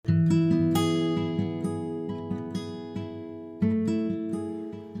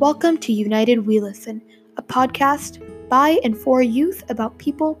Welcome to United We Listen, a podcast by and for youth about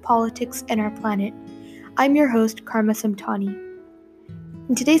people, politics, and our planet. I'm your host, Karma Samtani.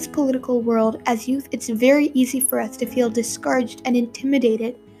 In today's political world, as youth, it's very easy for us to feel discouraged and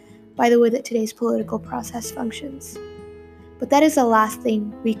intimidated by the way that today's political process functions. But that is the last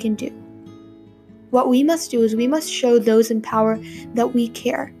thing we can do. What we must do is we must show those in power that we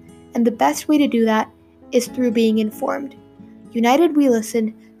care, and the best way to do that is through being informed. United We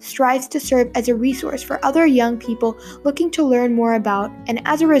Listen strives to serve as a resource for other young people looking to learn more about and,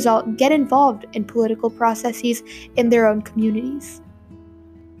 as a result, get involved in political processes in their own communities.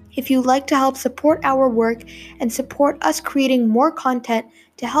 If you'd like to help support our work and support us creating more content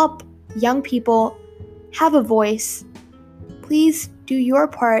to help young people have a voice, please do your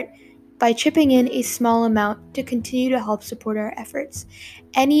part by chipping in a small amount to continue to help support our efforts.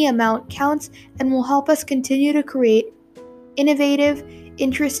 Any amount counts and will help us continue to create innovative,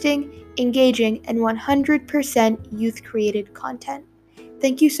 interesting, engaging, and 100% youth-created content.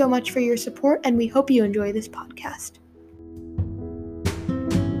 Thank you so much for your support, and we hope you enjoy this podcast.